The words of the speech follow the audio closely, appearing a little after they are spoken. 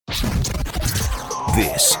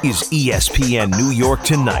This is ESPN New York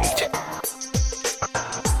Tonight.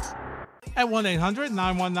 At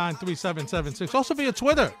 1-800-919-3776. Also via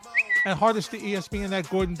Twitter at Hardesty ESPN, at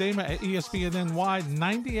Gordon Damer, at ESPN NY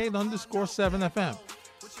 98_7 FM.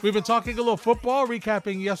 We've been talking a little football,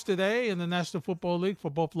 recapping yesterday in the National Football League for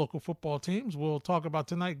both local football teams. We'll talk about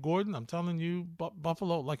tonight, Gordon. I'm telling you,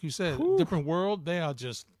 Buffalo, like you said, different world. They are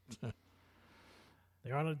just...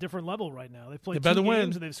 They're on a different level right now. They've played two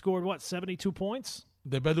games and they've scored, 72 points?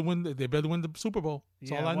 They better win the Super Bowl.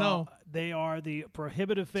 That's all I know. They are the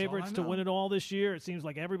prohibitive favorites to win it all this year. It seems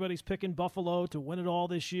like everybody's picking Buffalo to win it all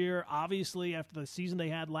this year. Obviously, after the season they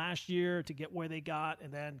had last year to get where they got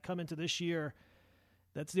and then come into this year,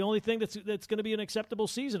 that's the only thing that's going to be an acceptable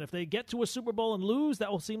season. If they get to a Super Bowl and lose,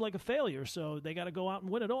 that will seem like a failure. So they got to go out and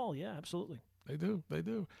win it all. Yeah, absolutely. They do.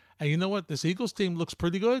 And you know what? This Eagles team looks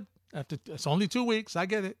pretty good. It's only 2 weeks. I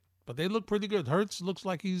get it. But they look pretty good. Hurts looks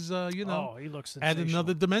like he's, he looks added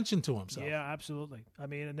another dimension to himself. Yeah, absolutely. I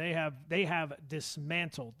mean, and they have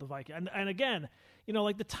dismantled the Vikings. And again,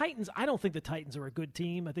 like the Titans, I don't think the Titans are a good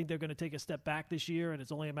team. I think they're going to take a step back this year, and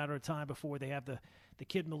it's only a matter of time before they have the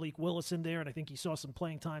kid Malik Willis in there, and I think he saw some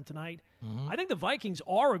playing time tonight. Mm-hmm. I think the Vikings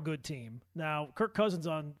are a good team. Now, Kirk Cousins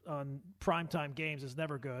on primetime games is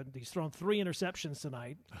never good. He's thrown 3 interceptions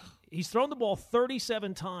tonight. He's thrown the ball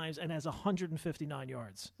 37 times and has 159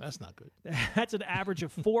 yards. That's not good. That's an average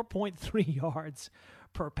of 4.3 yards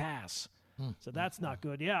per pass. So that's not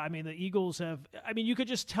good. Yeah, I mean, the Eagles you could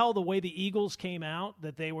just tell the way the Eagles came out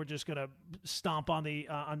that they were just going to stomp on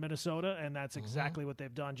Minnesota, and that's exactly what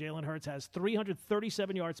they've done. Jalen Hurts has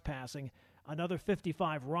 337 yards passing, another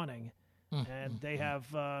 55 running, and they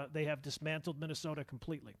have dismantled Minnesota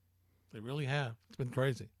completely. They really have. It's been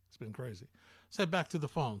crazy. Let's head back to the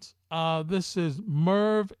phones. This is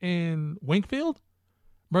Merv in Wingfield.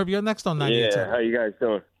 Merv, you're next on 98. Yeah, how you guys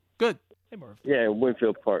doing? Good. Hey, Merv. Yeah,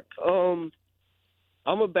 Winfield Park. I'm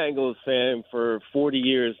a Bengals fan for 40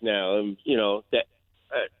 years now, and that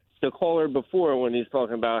the caller before when he's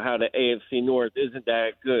talking about how the AFC North isn't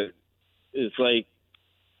that good, it's like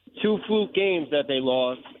 2 fluke games that they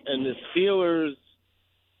lost, and the Steelers,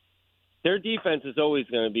 their defense is always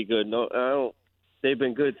going to be good. They've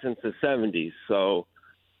been good since the 70s, so.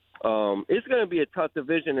 It's going to be a tough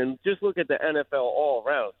division, and just look at the NFL all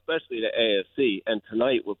around, especially the AFC. And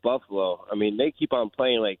tonight with Buffalo, I mean, they keep on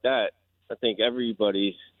playing like that. I think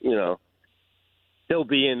everybody's, they'll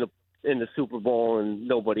be in the Super Bowl, and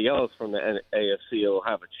nobody else from the AFC will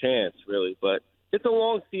have a chance, really. But it's a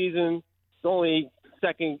long season. It's only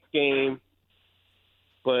second game.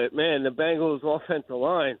 But man, the Bengals' offensive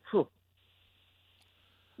line,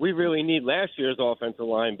 we really need last year's offensive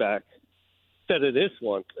line back. Instead of this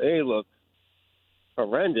one, they look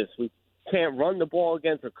horrendous. We can't run the ball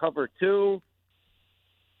against a cover 2.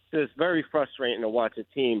 It's very frustrating to watch a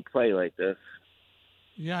team play like this.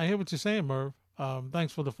 Yeah, I hear what you're saying, Merv.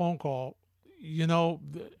 Thanks for the phone call.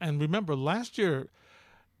 And remember, last year,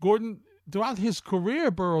 Gordon, throughout his career,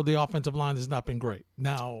 Burrow, the offensive line has not been great.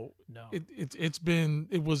 Now, no.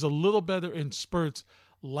 It was a little better in spurts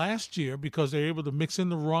last year because they were able to mix in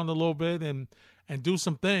the run a little bit and do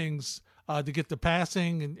some things to get the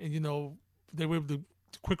passing, and they were able to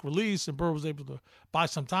quick release, and Burrow was able to buy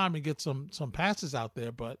some time and get some passes out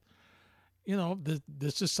there. But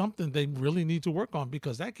this is something they really need to work on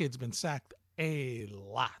because that kid's been sacked a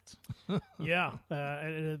lot. Yeah,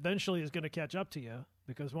 and it eventually is going to catch up to you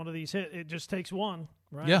because one of these hits, it just takes one,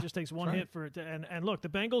 right? Yeah, it just takes one hit for it. And look, the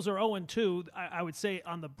Bengals are 0-2. I would say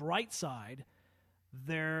on the bright side,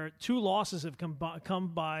 their 2 losses have come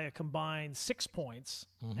by a combined 6 points,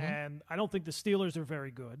 and I don't think the Steelers are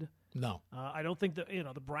very good. No. I don't think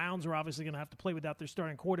the Browns are obviously going to have to play without their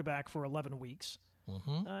starting quarterback for 11 weeks.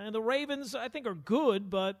 And the Ravens, I think, are good,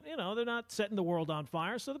 but, they're not setting the world on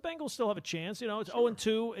fire, so the Bengals still have a chance. It's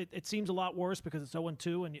 0-2. It seems a lot worse because it's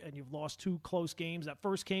 0-2, and you've lost 2 close games. That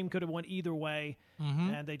first game could have went either way,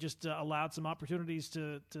 and they just allowed some opportunities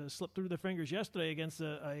to slip through their fingers yesterday against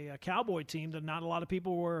a Cowboy team that not a lot of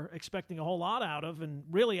people were expecting a whole lot out of, and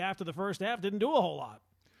really after the first half didn't do a whole lot.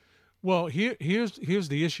 Well, here's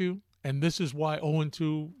the issue, and this is why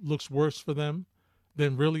 0-2 looks worse for them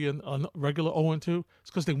than really a regular 0-2. It's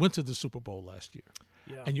because they went to the Super Bowl last year.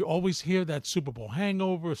 Yeah. And you always hear that Super Bowl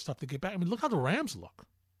hangover, stuff to get back. I mean, look how the Rams look.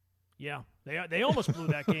 Yeah, they almost blew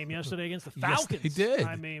that game yesterday against the Falcons. Yes, they did.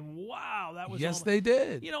 I mean, wow, that was they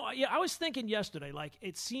did. I was thinking yesterday, like,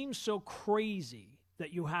 it seems so crazy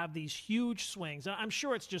that you have these huge swings. I'm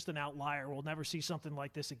sure it's just an outlier. We'll never see something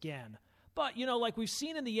like this again. But, like we've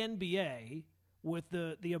seen in the NBA with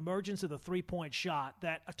the emergence of the three-point shot,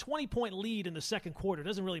 that a 20-point lead in the second quarter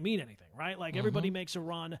doesn't really mean anything, right? Like, everybody makes a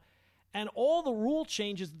run. And all the rule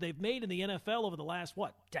changes that they've made in the NFL over the last,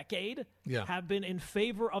 decade have been in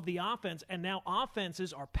favor of the offense. And now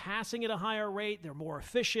offenses are passing at a higher rate. They're more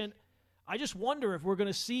efficient. I just wonder if we're going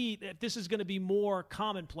to see if this is going to be more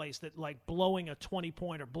commonplace, that like blowing a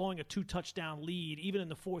 20-point or blowing a 2-touchdown lead, even in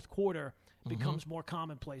the fourth quarter, becomes more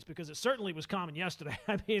commonplace, because it certainly was common yesterday.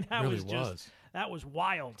 I mean, that really that was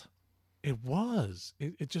wild. It was.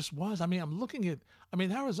 It just was. I mean, I'm looking at,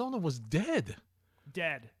 Arizona was dead.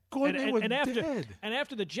 Gordon, they were dead. And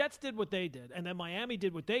after the Jets did what they did, and then Miami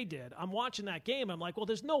did what they did, I'm watching that game. I'm like, well,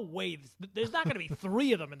 there's no way. There's not going to be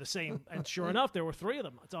three of them in the same. And sure enough, there were three of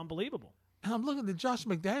them. It's unbelievable. And I'm looking at Josh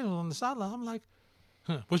McDaniels on the sideline. I'm like,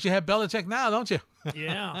 wish you had Belichick now, don't you?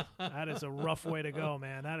 Yeah, that is a rough way to go,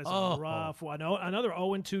 man. That is a rough one. Another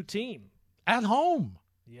 0-2 team. At home.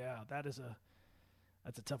 Yeah, that's a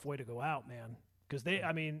tough way to go out, man. Because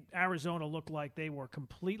Arizona looked like they were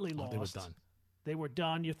completely lost. They were done. They were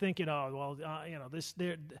done. You're thinking, and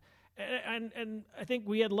I think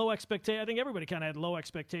we had low expectations. I think everybody kind of had low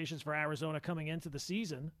expectations for Arizona coming into the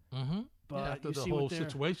season. Mm-hmm. But after the whole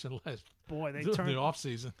situation last the off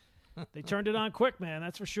season, they turned it on quick, man.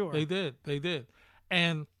 That's for sure. They did.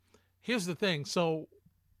 And here's the thing. So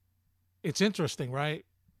it's interesting, right?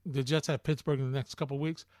 The Jets have Pittsburgh in the next couple of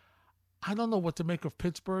weeks. I don't know what to make of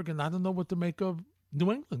Pittsburgh, and I don't know what to make of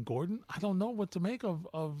New England, Gordon. I don't know what to make of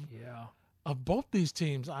both these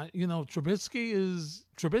teams. Trubisky is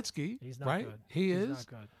Trubisky. He's not right? good. He's is. Not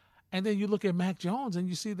good. And then you look at Mac Jones, and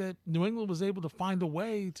you see that New England was able to find a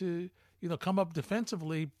way to, come up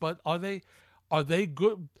defensively. But are they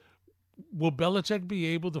good? Will Belichick be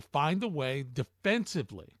able to find a way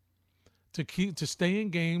defensively to stay in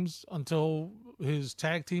games until his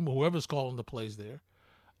tag team, or whoever's calling the plays there,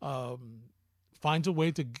 finds a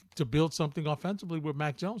way to build something offensively with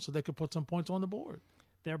Mac Jones so they could put some points on the board?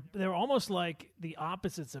 They're almost like the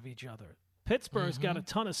opposites of each other. Pittsburgh's got a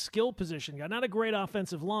ton of skill position. Got not a great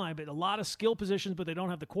offensive line, but a lot of skill positions, but they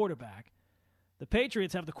don't have the quarterback. The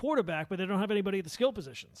Patriots have the quarterback, but they don't have anybody at the skill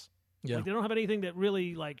positions. Yeah. Like, they don't have anything that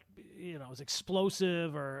really is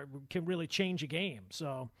explosive or can really change a game.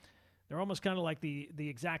 So they're almost kind of like the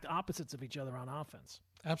exact opposites of each other on offense.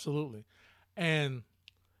 Absolutely. And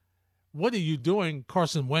what are you doing,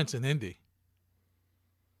 Carson Wentz in Indy?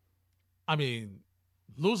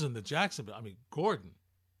 Losing to Jacksonville. Gordon.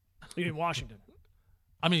 You mean Washington?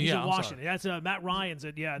 He's in Washington. That's Matt Ryan's.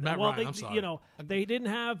 Ryan. I'm sorry. They didn't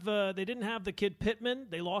have the kid Pittman.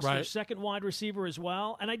 They lost their second wide receiver as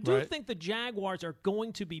well. And I do think the Jaguars are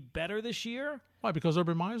going to be better this year. Why? Because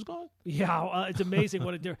Urban Meyer's gone? Yeah, it's amazing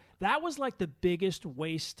what it did. That was like the biggest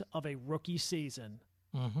waste of a rookie season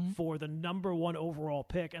for the number one overall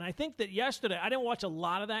pick. And I think that yesterday, I didn't watch a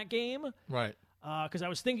lot of that game. Right. Because I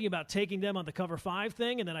was thinking about taking them on the cover 5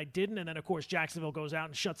 thing, and then I didn't. And then, of course, Jacksonville goes out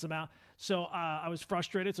and shuts them out. So I was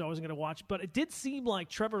frustrated, so I wasn't going to watch. But it did seem like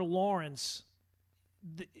Trevor Lawrence,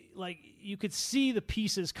 you could see the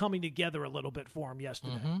pieces coming together a little bit for him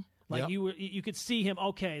yesterday. You could see him,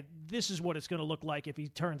 okay, this is what it's going to look like if he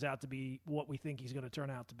turns out to be what we think he's going to turn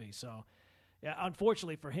out to be. So, yeah,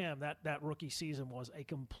 unfortunately for him, that rookie season was a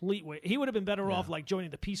complete waste. He would have been better off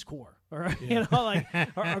joining the Peace Corps, or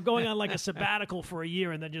or going on like a sabbatical for a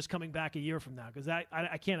year and then just coming back a year from now, because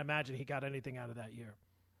I can't imagine he got anything out of that year.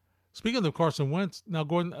 Speaking of Carson Wentz, now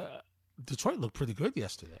Gordon, Detroit looked pretty good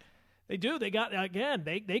yesterday. They do. They got, again,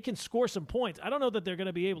 they can score some points. I don't know that they're going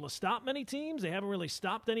to be able to stop many teams. They haven't really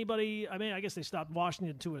stopped anybody. I guess they stopped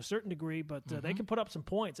Washington to a certain degree, but they can put up some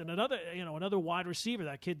points. And another wide receiver,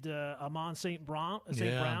 that kid Amon St. Brown.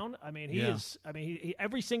 He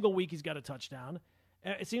every single week he's got a touchdown.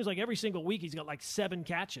 It seems like every single week he's got like 7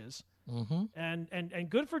 catches. And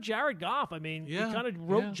good for Jared Goff. He kind of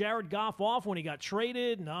wrote Jared Goff off when he got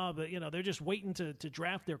traded. No, but they're just waiting to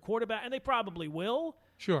draft their quarterback, and they probably will.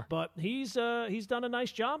 Sure. But he's done a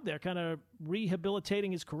nice job there, kind of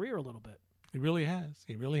rehabilitating his career a little bit. He really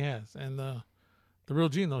has. And the real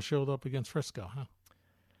Geno showed up against Frisco, huh?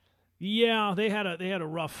 Yeah, they had a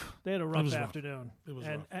rough afternoon. It was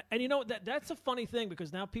rough. rough. And that's a funny thing,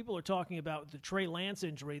 because now people are talking about the Trey Lance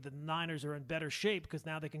injury. The Niners are in better shape because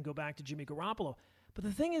now they can go back to Jimmy Garoppolo. But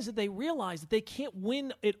the thing is that they realize that they can't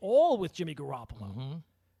win it all with Jimmy Garoppolo.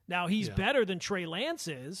 Now, he's better than Trey Lance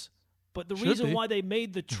is, but the reason why they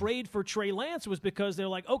made the trade for Trey Lance was because they're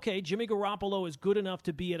like, okay, Jimmy Garoppolo is good enough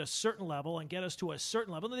to be at a certain level and get us to a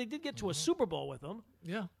certain level. And they did get to a Super Bowl with him.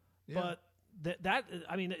 Yeah. But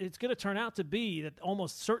it's going to turn out to be that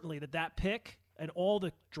almost certainly that pick and all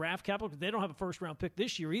the draft capital, because they don't have a first-round pick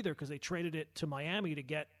this year either, because they traded it to Miami to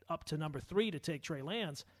get up to number 3 to take Trey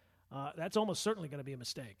Lance. That's almost certainly going to be a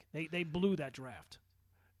mistake. They blew that draft.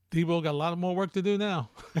 Debo got a lot more work to do now.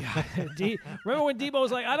 Remember when Debo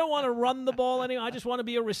was like, I don't want to run the ball anymore. I just want to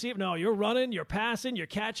be a receiver. No, you're running, you're passing, you're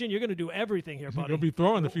catching. You're going to do everything here, buddy. He'll be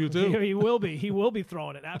throwing a few, too. He will be. He will be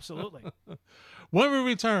throwing it, absolutely. When we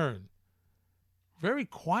return, very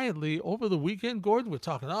quietly over the weekend, Gordon, we're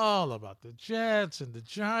talking all about the Jets and the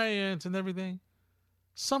Giants and everything.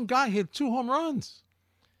 Some guy hit 2 home runs.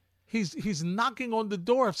 He's knocking on the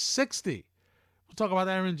door of 60. We'll talk about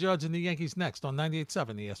Aaron Judge and the Yankees next on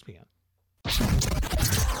 98.7 ESPN.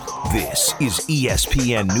 This is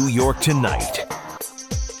ESPN New York Tonight.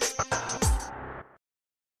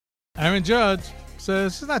 Aaron Judge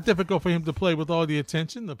says it's not difficult for him to play with all the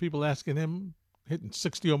attention. The people asking him, hitting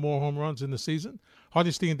 60 or more home runs in the season.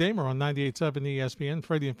 Hardesty and Damer on 98.7 ESPN.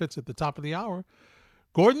 Freddie and Fitz at the top of the hour.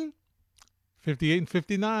 Gordon, 58 and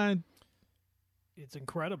 59. It's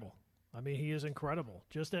incredible. I mean, he is incredible.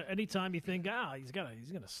 Just anytime you think, he's going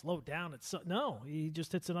to slow down. No, he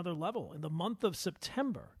just hits another level. In the month of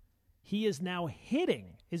September, he is now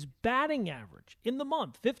hitting his batting average in the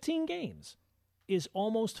month, 15 games, is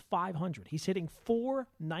almost 500. He's hitting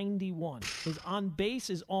 491. His on base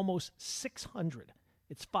is almost 600.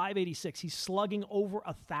 It's 586. He's slugging over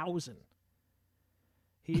 1,000.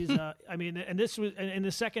 He's, and this was in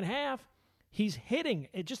the second half, he's hitting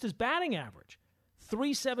just his batting average.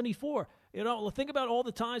 374. Think about all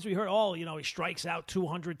the times we heard, he strikes out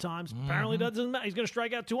 200 times. Mm-hmm. Apparently doesn't matter. He's going to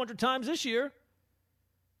strike out 200 times this year.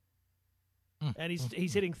 Mm-hmm. And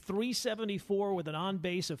he's hitting 374 with an on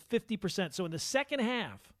base of 50%. So in the second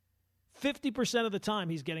half, 50% of the time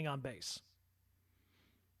he's getting on base.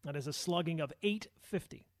 That is a slugging of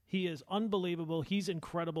 850. He is unbelievable. He's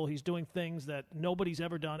incredible. He's doing things that nobody's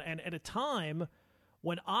ever done. And at a time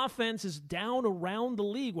when offense is down around the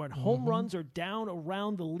league, when home runs are down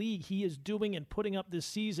around the league, he is doing and putting up this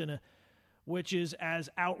season, which is as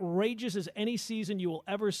outrageous as any season you will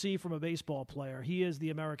ever see from a baseball player. He is the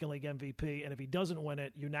American League MVP, and if he doesn't win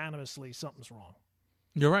it unanimously, something's wrong.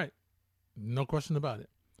 You're right. No question about it.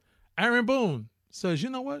 Aaron Boone says, you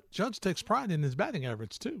know what? Judge takes pride in his batting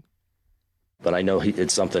average, too. But I know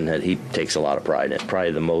it's something that he takes a lot of pride in.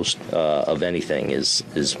 Probably the most of anything is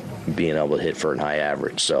being able to hit for a high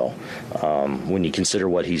average. So when you consider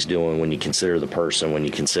what he's doing, when you consider the person, when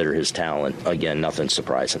you consider his talent, again, nothing's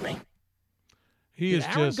surprising me. Did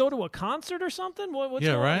Aaron go to a concert or something? What's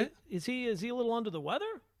yeah, going right? On? Is he a little under the weather?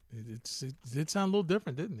 It did sound a little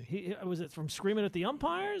different, didn't he? Was it from screaming at the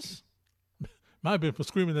umpires? Might have been for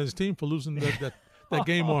screaming at his team for losing that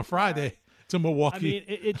game on Friday to Milwaukee. I mean,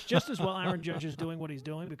 it's just as well Aaron Judge is doing what he's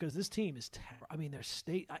doing because this team is terrible. I mean,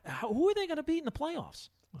 who are they going to beat in the playoffs?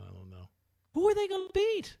 I don't know. Who are they going to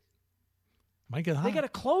beat? Might get hot. They got a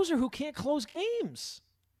closer who can't close games.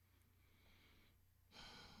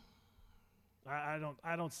 I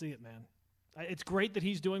don't see it, man. It's great that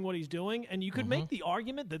he's doing what he's doing, and you could make the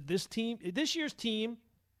argument that this year's team,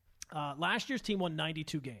 last year's team won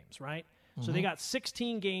 92 games, right? So they got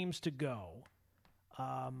 16 games to go.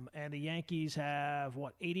 And the Yankees have,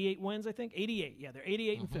 88 wins, I think? 88. Yeah, they're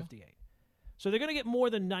 88 and 58. So they're going to get more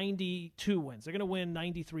than 92 wins. They're going to win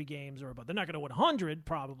 93 games or above. They're not going to win 100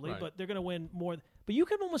 probably, but they're going to win more. But you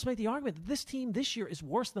can almost make the argument that this team this year is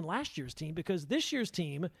worse than last year's team because this year's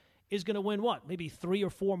team is going to win maybe 3 or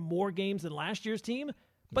 4 more games than last year's team.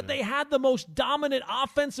 But they had the most dominant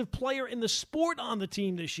offensive player in the sport on the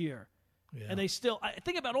team this year. Yeah. And they still – I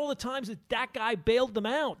think about all the times that guy bailed them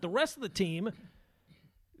out. The rest of the team –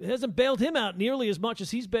 it hasn't bailed him out nearly as much as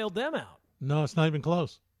he's bailed them out. No, it's not even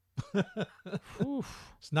close.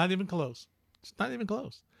 It's not even close. It's not even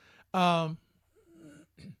close. I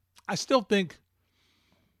still think,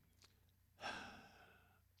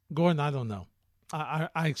 Gordon, I don't know. I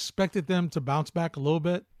expected them to bounce back a little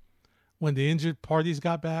bit when the injured parties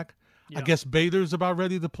got back. Yeah. I guess Bader's about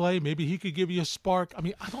ready to play. Maybe he could give you a spark. I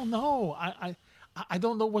mean, I don't know. I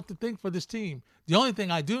don't know what to think for this team. The only thing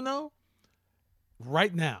I do know,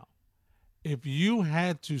 right now, if you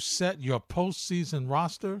had to set your postseason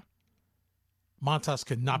roster, Montas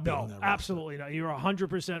could not be on that roster. Absolutely not. You're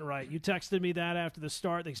 100% right. You texted me that after the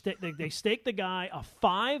start. They staked the guy a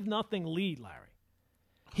 5-0 lead, Larry.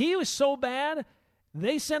 He was so bad,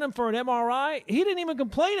 they sent him for an MRI. He didn't even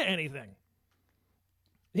complain of anything.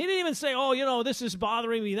 He didn't even say, this is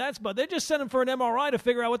bothering me. But they just sent him for an MRI to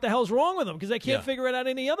figure out what the hell's wrong with him because they can't figure it out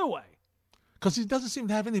any other way. Because he doesn't seem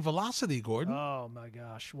to have any velocity, Gordon. Oh, my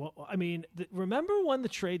gosh. Well, I mean, remember when the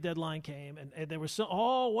trade deadline came and there was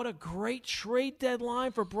what a great trade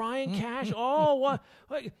deadline for Brian Cash.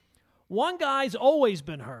 One guy's always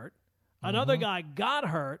been hurt. Another guy got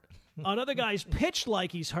hurt. Another guy's pitched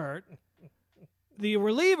like he's hurt. The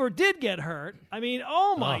reliever did get hurt. I mean,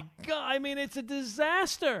 oh my God. I mean, it's a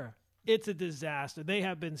disaster. It's a disaster. They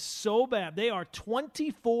have been so bad. They are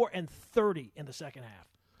 24-30 in the second half.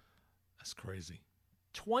 That's crazy.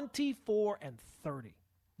 24-30.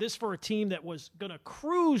 This for a team that was going to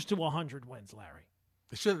cruise to 100 wins, Larry.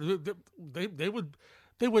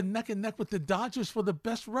 They were neck and neck with the Dodgers for the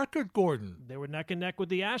best record, Gordon. They were neck and neck with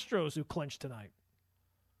the Astros, who clinched tonight.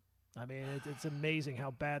 I mean, it's amazing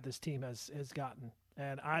how bad this team has gotten.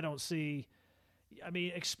 And I don't see – I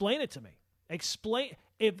mean, explain it to me.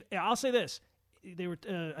 I'll say this. They were.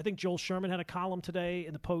 I think Joel Sherman had a column today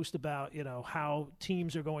in the Post about, how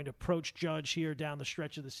teams are going to approach Judge here down the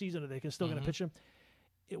stretch of the season. Are they still going to pitch him?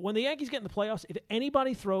 When the Yankees get in the playoffs, if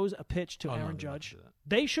anybody throws a pitch to Aaron Judge,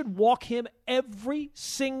 they should walk him every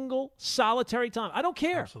single solitary time. I don't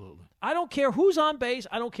care. Absolutely. I don't care who's on base.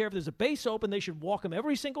 I don't care if there's a base open. They should walk him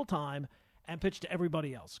every single time and pitch to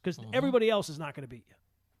everybody else because everybody else is not going to beat you.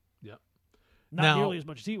 Yep. Not nearly as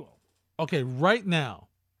much as he will. Okay, right now,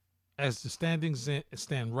 as the standings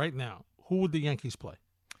stand right now, who would the Yankees play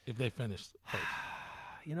if they finished first?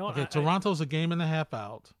 Okay, Toronto's a game and a half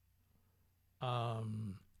out.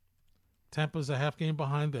 Tampa's a half game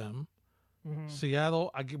behind them. Mm-hmm.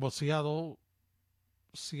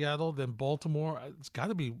 Seattle, then Baltimore. It's got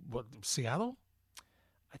to be Seattle?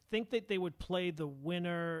 I think that they would play the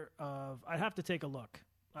winner of – I'd have to take a look.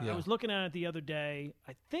 I was looking at it the other day.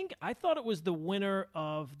 I thought it was the winner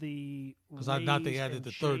of the because I thought they added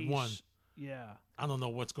the third one. Yeah. I don't know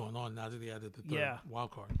what's going on now that they added the third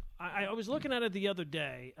wild card. I was looking at it the other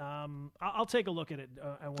day. I'll take a look at it.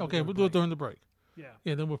 Okay, we'll do it during the break. Yeah.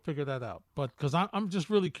 Yeah, then we'll figure that out. But because I'm just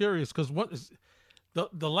really curious because what is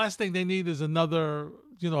the last thing they need is another,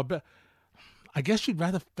 I guess you'd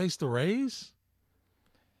rather face the Rays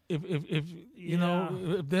if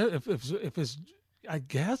it's I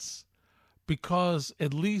guess because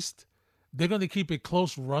at least they're going to keep it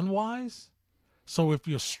close run-wise. So if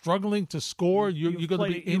you're struggling to score, you're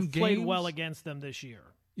going to be in games. You've played well against them this year.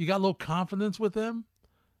 You got a little confidence with them.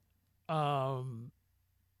 And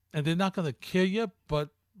they're not going to kill you, but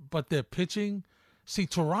they're pitching. See,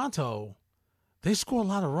 Toronto, they score a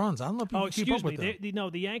lot of runs. I don't know if you can keep up with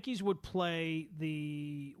them. The Yankees would play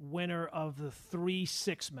the winner of the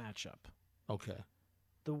 3-6 matchup. Okay.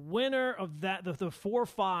 The winner of that, the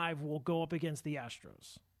 4-5, will go up against the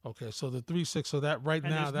Astros. Okay, so the 3-6. So that right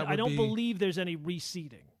now, that would be. I don't believe there's any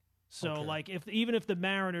reseeding. So, even if the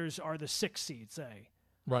Mariners are the 6th seed, say,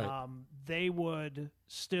 right, they would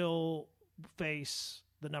still face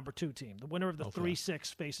the number 2 team. The winner of the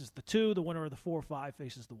 3-6 faces the 2. The winner of the 4-5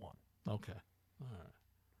 faces the 1. Okay, all right.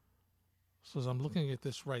 So as I'm looking at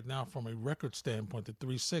this right now from a record standpoint, the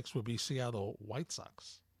 3-6 would be Seattle White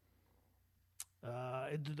Sox.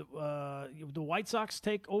 The White Sox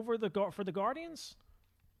take over for the Guardians?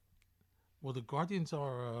 Well, the Guardians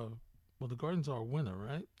are a winner,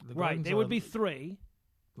 right? Right. They would be 3.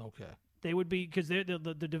 Okay. They would be because they're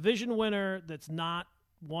the division winner. That's not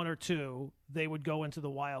 1 or 2. They would go into the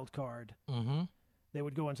wild card. Mm-hmm. They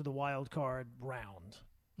would go into the wild card round.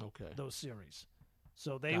 Okay. Those series.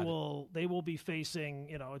 So they will be facing.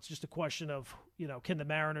 It's just a question of can the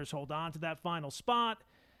Mariners hold on to that final spot?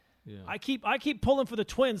 Yeah. I keep pulling for the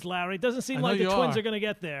Twins, Larry. It doesn't seem like the Twins are going to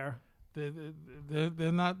get there.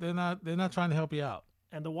 They're not trying to help you out.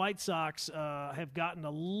 And the White Sox have gotten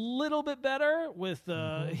a little bit better with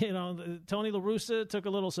Tony La Russa took a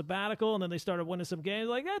little sabbatical and then they started winning some games.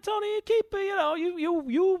 Like, Tony, you keep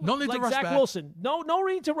you no need like to rush Zach back. Wilson. No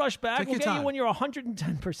need to rush back. We'll get time. you when you're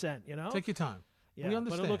 110%. Take your time. Yeah, we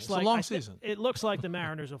understand. But it looks it's a long season. It looks like the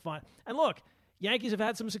Mariners will find. And look, Yankees have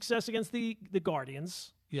had some success against the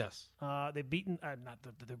Guardians. Yes. They've beaten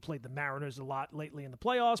they've played the Mariners a lot lately in the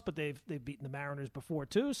playoffs, but they've beaten the Mariners before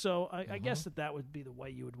too. So I guess that would be the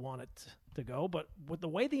way you would want it to go. But with the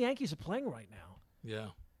way the Yankees are playing right now,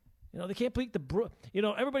 they can't beat the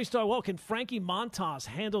everybody's talking. Well, can Frankie Montas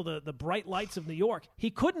handle the bright lights of New York? He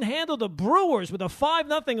couldn't handle the Brewers with a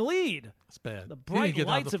 5-0 lead. That's bad. The bright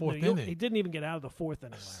lights of New York. He didn't even get out of the 4th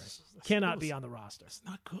inning. Cannot be on the roster. It's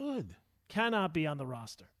not good. Cannot be on the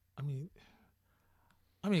roster. I mean,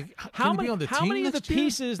 how many of the year?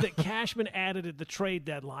 pieces that Cashman added at the trade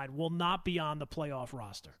deadline will not be on the playoff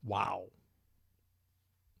roster? Wow.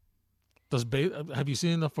 Have you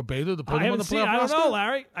seen enough for Bader to put him on the playoff roster? I don't know,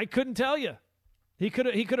 Larry. I couldn't tell you. He could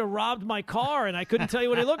have robbed my car, and I couldn't tell you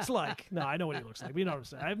what he looks like. No, I know what he looks like. You know what I'm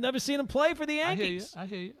saying. I've never seen him play for the Yankees. I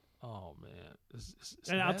hear you. Oh, man. It's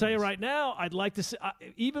and I'll tell you right now, I'd like to see,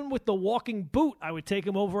 even with the walking boot, I would take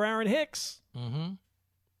him over Aaron Hicks. Mm-hmm.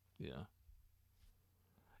 Yeah.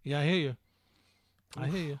 Yeah, I hear you.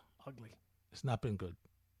 Ugly. It's not been good.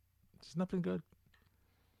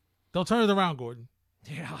 They'll turn it around, Gordon.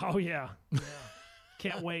 Yeah. Oh, yeah.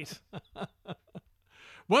 Can't wait.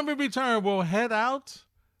 When we return, we'll head out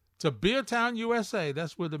to Beertown, USA.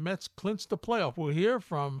 That's where the Mets clinched the playoff. We'll hear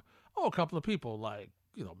from, a couple of people like,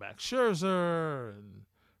 Max Scherzer and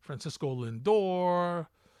Francisco Lindor,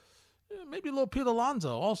 maybe a little Pete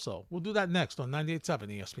Alonso also. We'll do that next on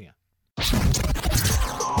 98.7 ESPN.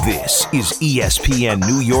 This is ESPN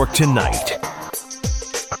New York Tonight.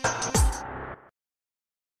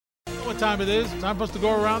 What time it is? Time for us to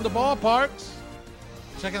go around the ballparks.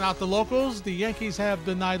 Checking out the locals. The Yankees have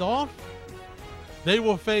the night off. They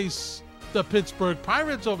will face the Pittsburgh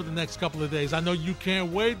Pirates over the next couple of days. I know you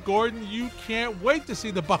can't wait, Gordon. You can't wait to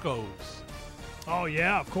see the Buccos. Oh,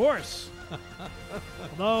 yeah, of course.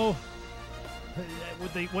 Although,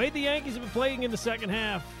 with the way the Yankees have been playing in the second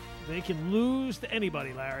half, they can lose to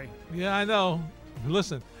anybody, Larry. Yeah, I know.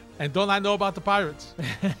 Listen, and don't I know about the Pirates?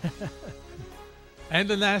 And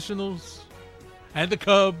the Nationals and the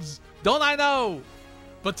Cubs. Don't I know?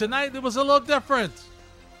 But tonight it was a little different.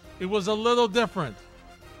 It was a little different.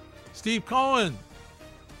 Steve Cohen,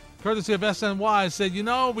 courtesy of SNY, said,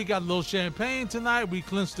 we got a little champagne tonight. We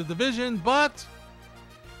clinched the division, but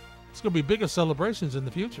it's going to be bigger celebrations in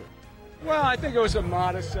the future. Well, I think it was a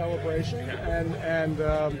modest celebration, and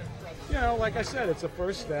like I said, it's a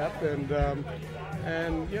first step, and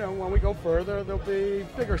when we go further, there'll be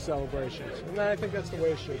bigger celebrations, and I think that's the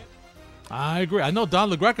way it should. I agree. I know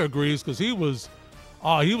Don LaGreca agrees because he was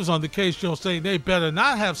on the K show saying they better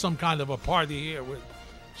not have some kind of a party here with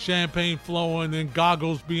champagne flowing and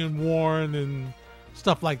goggles being worn and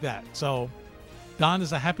stuff like that. So Don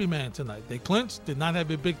is a happy man tonight. They clinched, did not have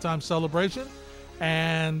a big-time celebration.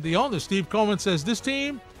 And the owner, Steve Coleman, says this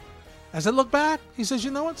team, as I look back, he says,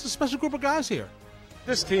 it's a special group of guys here.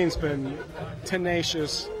 This team's been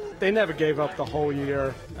tenacious. They never gave up the whole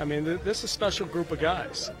year. I mean, this is a special group of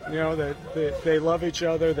guys. They love each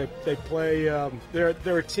other. They play.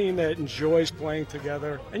 They're a team that enjoys playing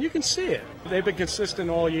together, and you can see it. They've been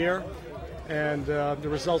consistent all year, and the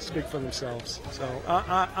results speak for themselves. So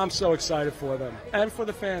I'm so excited for them and for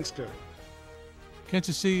the fans too. Can't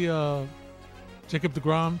you see Jacob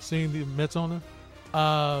deGrom seeing the Mets owner?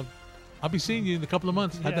 I'll be seeing you in a couple of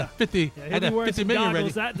months. Yeah. Had that 50 million ready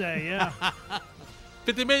that day. Yeah.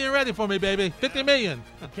 50 million ready for me, baby. 50 million.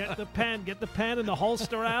 Get the pen and the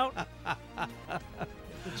holster out. Get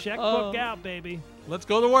the checkbook out, baby. Let's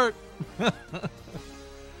go to work.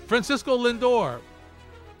 Francisco Lindor.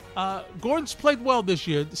 Gordon's played well this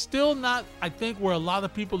year. Still not, I think, where a lot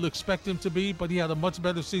of people expect him to be, but he had a much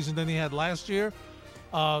better season than he had last year.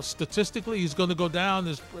 Statistically, he's going to go down.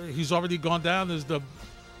 He's already gone down as the,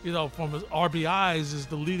 from his RBIs, as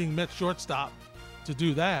the leading Mets shortstop to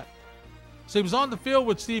do that. So he was on the field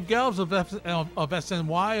with Steve Gelbs of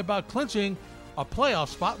SNY about clinching a playoff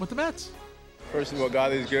spot with the Mets. First of all,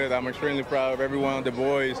 God is good. I'm extremely proud of everyone, the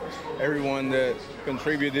boys, everyone that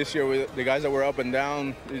contributed this year, with the guys that were up and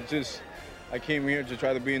down. It's just, I came here to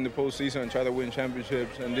try to be in the postseason and try to win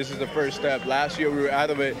championships, and this is the first step. Last year we were out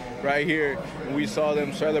of it right here, and we saw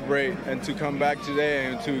them celebrate, and to come back today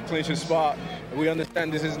and to clinch a spot. We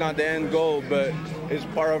understand this is not the end goal, but it's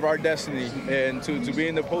part of our destiny, and to be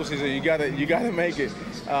in the postseason, you gotta make it.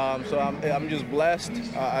 So I'm just blessed.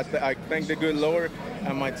 I thank the good Lord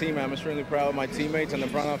and my team. I'm extremely proud of my teammates and the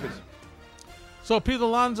front office. So Pete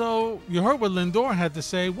Alonso, you heard what Lindor had to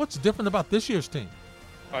say. What's different about this year's team?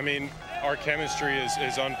 I mean, our chemistry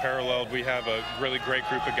is unparalleled. We have a really great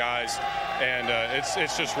group of guys, and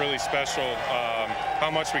it's just really special how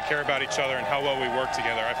much we care about each other and how well we work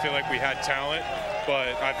together. I feel like we had talent,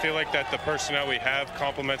 but I feel like that the personnel we have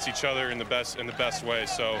complements each other in the best way.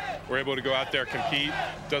 So we're able to go out there, compete.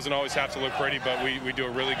 Doesn't always have to look pretty, but we do a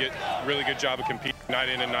really good job of competing night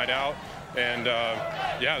in and night out. And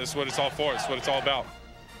this is what it's all for. It's what it's all about.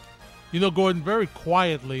 Gordon, very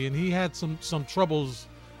quietly, and he had some troubles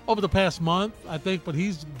over the past month, I think, but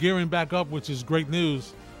he's gearing back up, which is great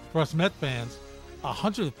news for us Met fans.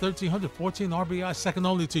 113, 114 RBI, second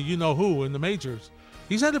only to you-know-who in the majors.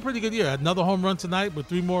 He's had a pretty good year. Had another home run tonight with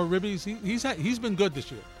 3 more ribbies. He's been good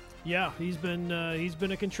this year. Yeah, he's been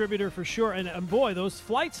a contributor for sure. And boy, those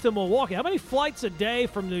flights to Milwaukee. How many flights a day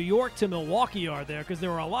from New York to Milwaukee are there? Because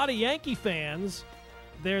there were a lot of Yankee fans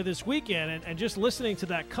there this weekend. And just listening to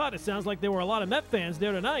that cut, it sounds like there were a lot of Met fans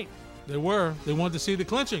there tonight. They were. They wanted to see the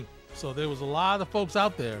clinching. So there was a lot of folks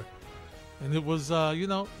out there. And it was,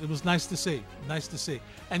 it was nice to see. Nice to see.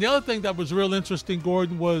 And the other thing that was real interesting,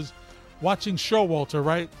 Gordon, was watching Showalter,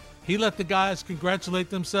 right? He let the guys congratulate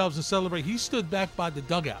themselves and celebrate. He stood back by the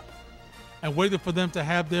dugout and waited for them to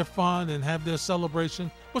have their fun and have their celebration,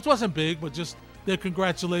 which wasn't big, but just their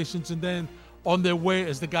congratulations. And then on their way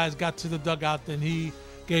as the guys got to the dugout, then he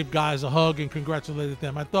gave guys a hug and congratulated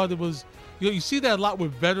them. I thought it was, you see that a lot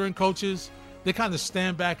with veteran coaches. They kind of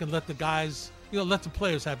stand back and let the guys, let the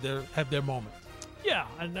players have their moment. Yeah,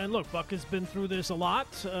 and look, Buck has been through this a lot.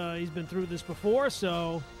 He's been through this before,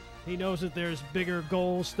 so he knows that there's bigger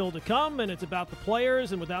goals still to come, and it's about the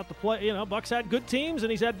players. And without the play, Buck's had good teams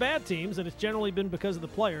and he's had bad teams, and it's generally been because of the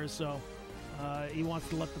players. So he wants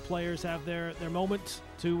to let the players have their moment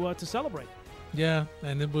to celebrate. Yeah,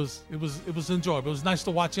 and it was enjoyable. It was nice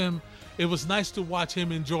to watch him. It was nice to watch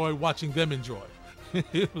him enjoy watching them enjoy.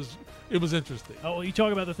 It was interesting. Oh, well, you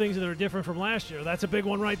talk about the things that are different from last year. That's a big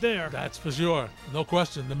one right there. That's for sure. No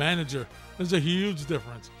question. The manager. There's a huge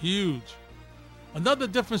difference. Huge. Another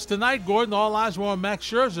difference tonight, Gordon, all eyes were on Max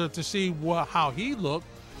Scherzer to see how he looked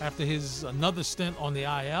after his another stint on the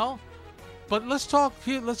IL. But let's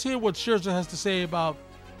hear what Scherzer has to say about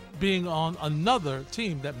being on another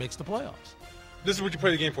team that makes the playoffs. This is what you play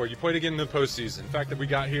the game for. You play to get in the postseason. The fact that we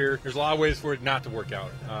got here, there's a lot of ways for it not to work out.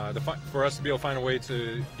 For us to be able to find a way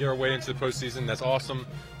to get our way into the postseason, that's awesome.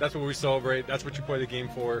 That's what we celebrate. That's what you play the game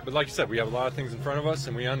for. But like you said, we have a lot of things in front of us,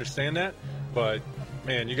 and we understand that. But,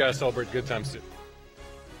 man, you got to celebrate the good times, too.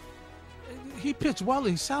 He pitched well.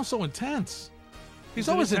 He sounds so intense. He's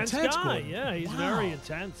an always intense intense guy. Gordon. Yeah, he's very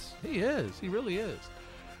intense. He is. He really is.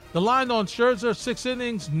 The line on Scherzer, 6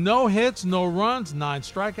 innings, no hits, no runs, 9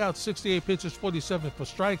 strikeouts, 68 pitches, 47 for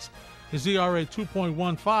strikes. His ERA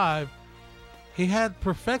 2.15. He had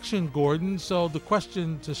perfection, Gordon. So the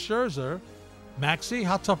question to Scherzer, Maxie,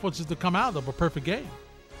 how tough was it to come out of a perfect game?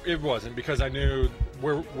 It wasn't, because I knew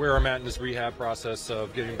where I'm at in this rehab process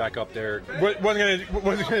of getting back up there.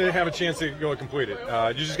 Wasn't gonna have a chance to go complete it.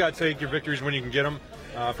 You just got to take your victories when you can get them.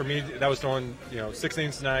 For me, that was throwing 6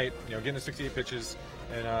 innings tonight, getting to 68 pitches,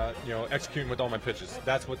 and executing with all my pitches.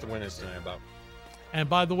 That's what the win is tonight about. And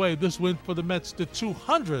by the way, this win for the Mets, the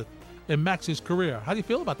 200th in Max's career. How do you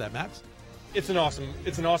feel about that, Max? It's an awesome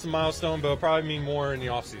milestone, but it'll probably mean more in the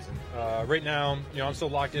offseason. Right now, I'm still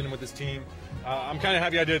locked in with this team. I'm kind of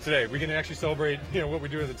happy I did it today. We can actually celebrate, what we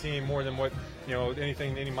do as a team more than what,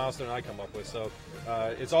 any milestone I come up with. So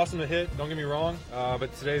it's awesome to hit. Don't get me wrong,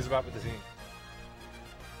 but today's about with the team.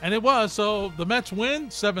 And it was. So the Mets win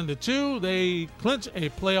 7-2. They clinch a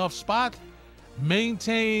playoff spot,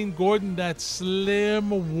 maintain, Gordon, that slim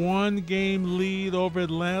 1-game lead over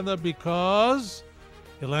Atlanta because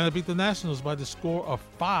Atlanta beat the Nationals by the score of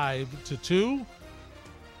 5-2.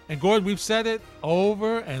 And Gordon, we've said it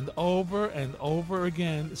over and over and over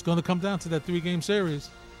again. It's going to come down to that 3-game series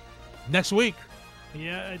next week.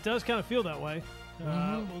 Yeah, it does kind of feel that way.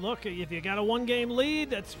 Look, if you got a 1-game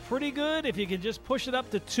lead, that's pretty good. If you can just push it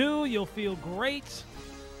up to 2, you'll feel great.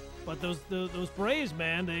 But those Braves,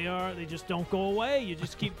 man, they just don't go away. You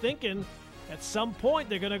just keep thinking at some point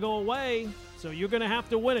they're going to go away. So you're going to have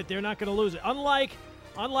to win it. They're not going to lose it.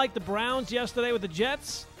 Unlike the Browns yesterday with the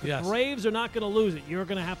Jets, the Braves are not going to lose it. You're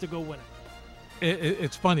going to have to go win it.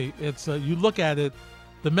 It's funny. It's you look at it,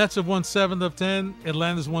 the Mets have won 7 of 10.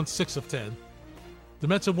 Atlanta's won 6 of 10. The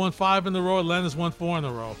Mets have won 5 in a row. Atlanta's won 4 in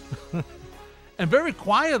a row. And very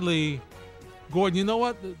quietly, Gordon, you know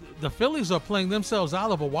what? The Phillies are playing themselves out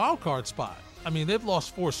of a wild card spot. I mean, they've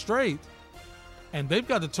lost 4 straight, and they've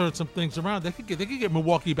got to turn some things around. They could get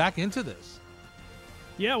Milwaukee back into this.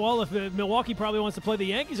 Yeah, well, if Milwaukee probably wants to play the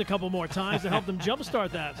Yankees a couple more times to help them jumpstart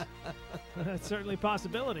that. That's certainly a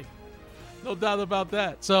possibility. No doubt about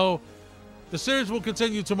that. So the series will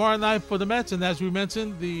continue tomorrow night for the Mets, and as we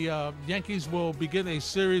mentioned, the Yankees will begin a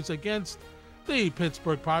series against the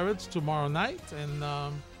Pittsburgh Pirates tomorrow night,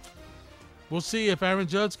 and we'll see if Aaron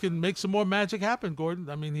Judge can make some more magic happen, Gordon.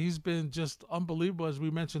 I mean, he's been just unbelievable, as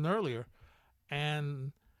we mentioned earlier,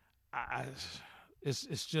 and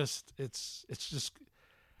it's just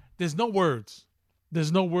there's no words.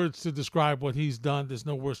 There's no words to describe what he's done. There's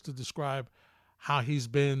no words to describe how he's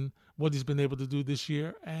been, what he's been able to do this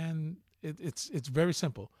year, and it's very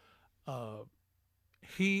simple.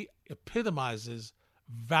 He epitomizes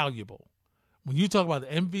valuable. When you talk about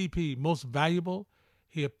MVP, most valuable,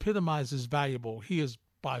 he epitomizes valuable. He is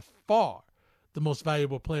by far the most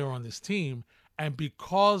valuable player on this team, and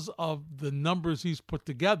because of the numbers he's put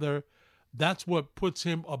together, that's what puts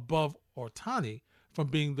him above Ohtani from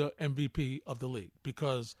being the MVP of the league.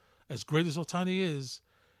 Because as great as Ohtani is,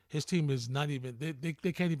 his team is not even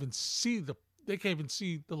they can't even see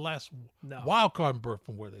the last wild card berth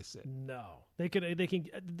from where they sit. No, they can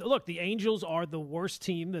look. The Angels are the worst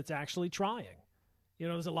team that's actually trying.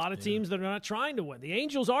 There's a lot of teams that are not trying to win. The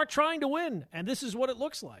Angels are trying to win, and this is what it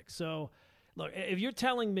looks like. So, look, if you're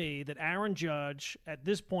telling me that Aaron Judge at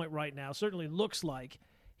this point right now certainly looks like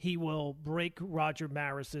he will break Roger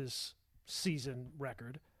Maris's season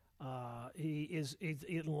record. He is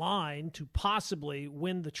in line to possibly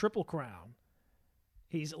win the Triple Crown.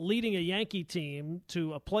 He's leading a Yankee team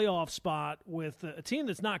to a playoff spot with a team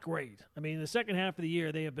that's not great. I mean, the second half of the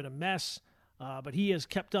year, they have been a mess, but he has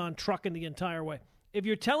kept on trucking the entire way. If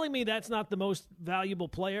you're telling me that's not the most valuable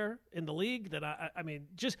player in the league, then I mean,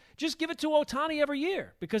 just give it to Ohtani every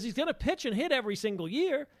year, because he's going to pitch and hit every single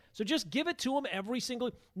year. So just give it to him every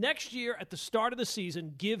single next year at the start of the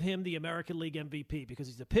season. Give him the American League MVP, because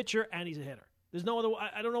he's a pitcher and he's a hitter. There's no other.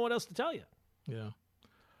 I don't know what else to tell you. Yeah.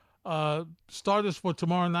 Starters for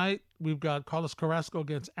tomorrow night, we've got Carlos Carrasco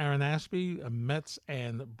against Aaron Ashby, Mets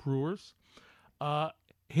and Brewers.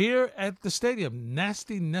 Here at the stadium,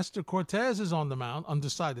 nasty Nestor Cortez is on the mound,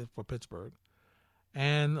 undecided for Pittsburgh.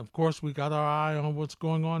 And, of course, we got our eye on what's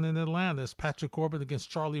going on in Atlanta. It's Patrick Corbin against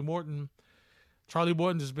Charlie Morton. Charlie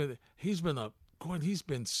Morton he's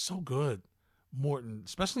been so good, Morton,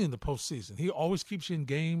 especially in the postseason. He always keeps you in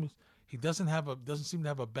games. He doesn't seem to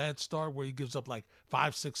have a bad start where he gives up like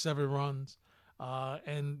 5, 6, 7 runs.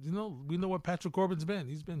 And, we know what Patrick Corbin's been.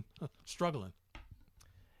 He's been struggling.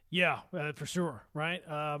 Yeah, for sure, right?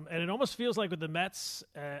 And it almost feels like with the Mets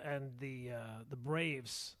and the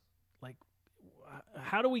Braves, like,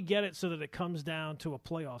 how do we get it so that it comes down to a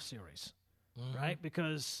playoff series, right?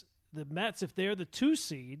 Because the Mets, if they're the 2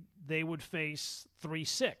 seed, they would face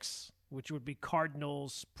 3-6, which would be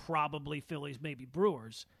Cardinals, probably Phillies, maybe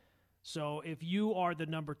Brewers. So if you are the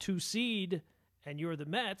number 2 seed and you're the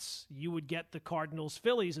Mets, you would get the Cardinals,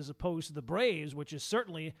 Phillies, as opposed to the Braves, which is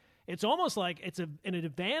certainly, it's almost like it's an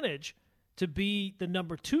advantage to be the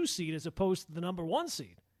number 2 seed as opposed to the number 1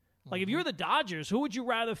 seed. Like, if you're the Dodgers, who would you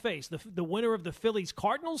rather face? The winner of the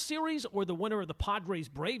Phillies-Cardinals series or the winner of the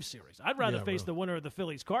Padres-Braves series? I'd rather face the winner of the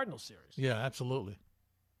Phillies-Cardinals series. Yeah, absolutely.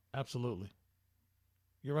 Absolutely.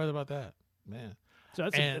 You're right about that, man. So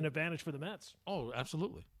that's an advantage for the Mets. Oh,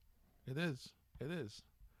 absolutely. It is. It is.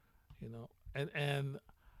 And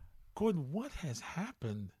Gordon, what has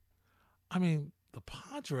happened? I mean, the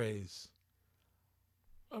Padres,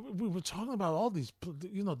 we were talking about all these,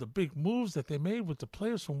 the big moves that they made with the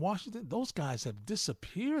players from Washington. Those guys have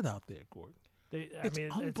disappeared out there, Gordon. It's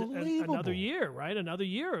unbelievable. It's another year, right? Another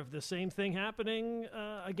year of the same thing happening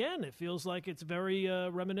again. It feels like it's very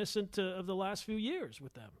reminiscent of the last few years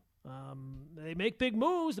with them. They make big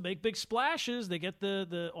moves, they make big splashes, they get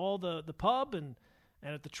the pub and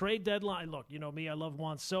at the trade deadline. Look, you know me, I love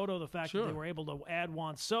Juan Soto. The fact that they were able to add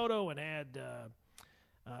Juan Soto and add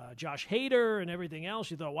Josh Hader and everything else,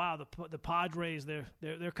 you thought, wow, the Padres,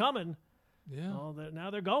 they're coming. Yeah. Well, now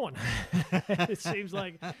they're going. It seems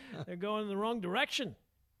like they're going in the wrong direction.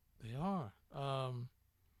 They are.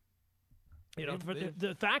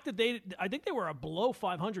 The fact that I think they were a below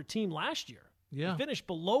 500 team last year. Yeah. They finished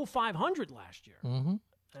below 500 last year. Mm-hmm.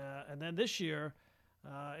 And then this year,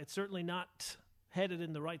 it's certainly not headed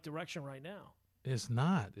in the right direction right now. It's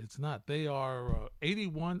not. They are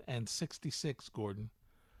 81-66, Gordon.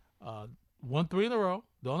 Won 3 in a row.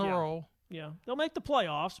 They're on a roll. Yeah. They'll make the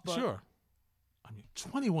playoffs, but sure. I mean,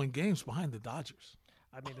 21 games behind the Dodgers.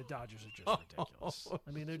 I mean, the Dodgers are just ridiculous.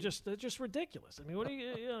 I mean, they're just ridiculous. I mean, what do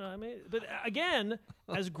I mean, but again,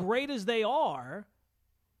 as great as they are,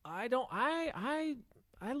 I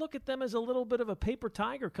look at them as a little bit of a paper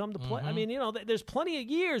tiger come to play. Mm-hmm. I mean, there's plenty of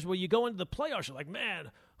years where you go into the playoffs, you're like, man,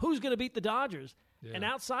 who's going to beat the Dodgers? Yeah. And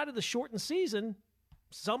outside of the shortened season,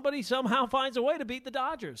 somebody somehow finds a way to beat the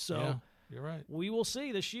Dodgers. So yeah, you're right. We will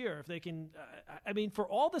see this year if they can. I mean, for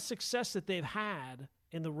all the success that they've had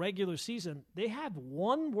in the regular season, they have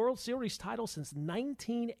won World Series title since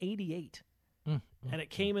 1988, and it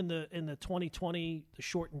came in the 2020, the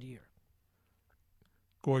shortened year.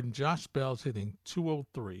 Gordon, Josh Bell's hitting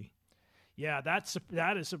 .203. Yeah,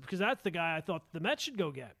 that is because that's the guy I thought the Mets should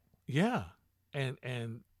go get. Yeah,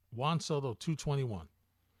 and Juan Soto .221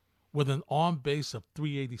 with an on base of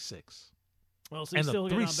 .386. Well, so and still a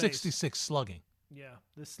 .366 slugging. Yeah,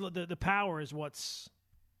 the power is what's.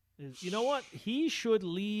 You know what? He should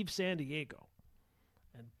leave San Diego,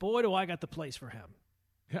 and boy, do I got the place for him.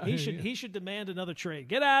 Yeah, he should demand another trade.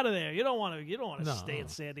 Get out of there. You don't want to stay in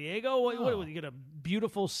San Diego. What you get a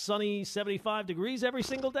beautiful sunny 75 degrees every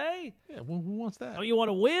single day? Yeah, well, who wants that? Oh, you want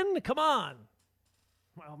to win? Come on.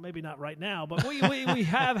 Well, maybe not right now, but we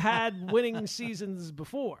have had winning seasons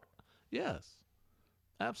before. Yes,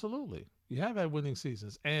 absolutely. You have had winning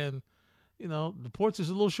seasons, and the porch is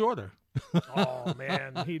a little shorter. Oh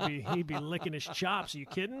man, he'd be licking his chops. Are you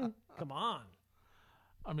kidding? Come on.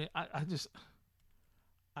 I mean, I just.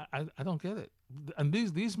 I don't get it. And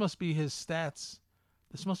these must be his stats.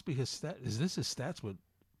 This must be his stat. Is this his stats with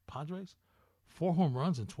Padres? 4 home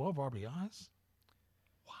runs and 12 RBIs?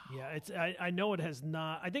 Wow. Yeah, it's. I know it has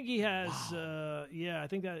not. I think he has. Wow. I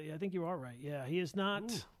think you are right. Yeah, he is not.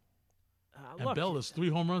 And Bell is 3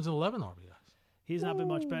 home runs and 11 RBIs. He's not been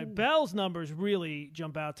much better. Bell's numbers really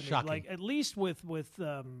jump out to me. Shocking. Like, at least with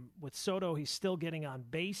Soto, he's still getting on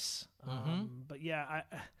base. But yeah,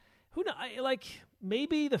 who knows?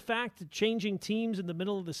 Maybe the fact of changing teams in the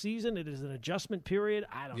middle of the season, it is an adjustment period.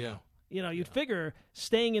 I don't know. You'd figure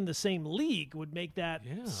staying in the same league would make that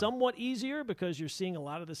somewhat easier because you're seeing a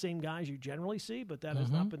lot of the same guys you generally see, but that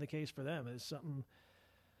has not been the case for them. It's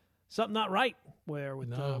something not right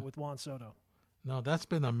with Juan Soto. No, that's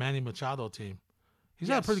been a Manny Machado team. He's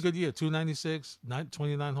had a pretty good year, 296,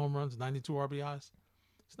 29 home runs, 92 RBIs.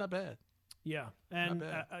 It's not bad. Yeah, and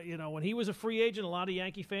when he was a free agent, a lot of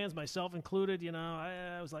Yankee fans, myself included,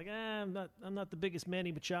 I was like, I'm not the biggest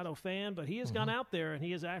Manny Machado fan, but he has gone out there and he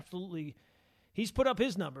has he's put up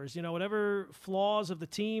his numbers. Whatever flaws of the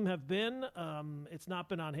team have been, it's not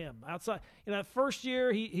been on him. Outside, that first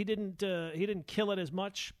year he didn't kill it as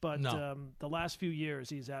much, but the last few years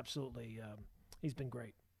he's absolutely he's been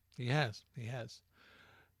great. He has.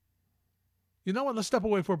 You know what? Let's step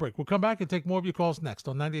away for a break. We'll come back and take more of your calls next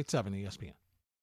on 98.7 ESPN.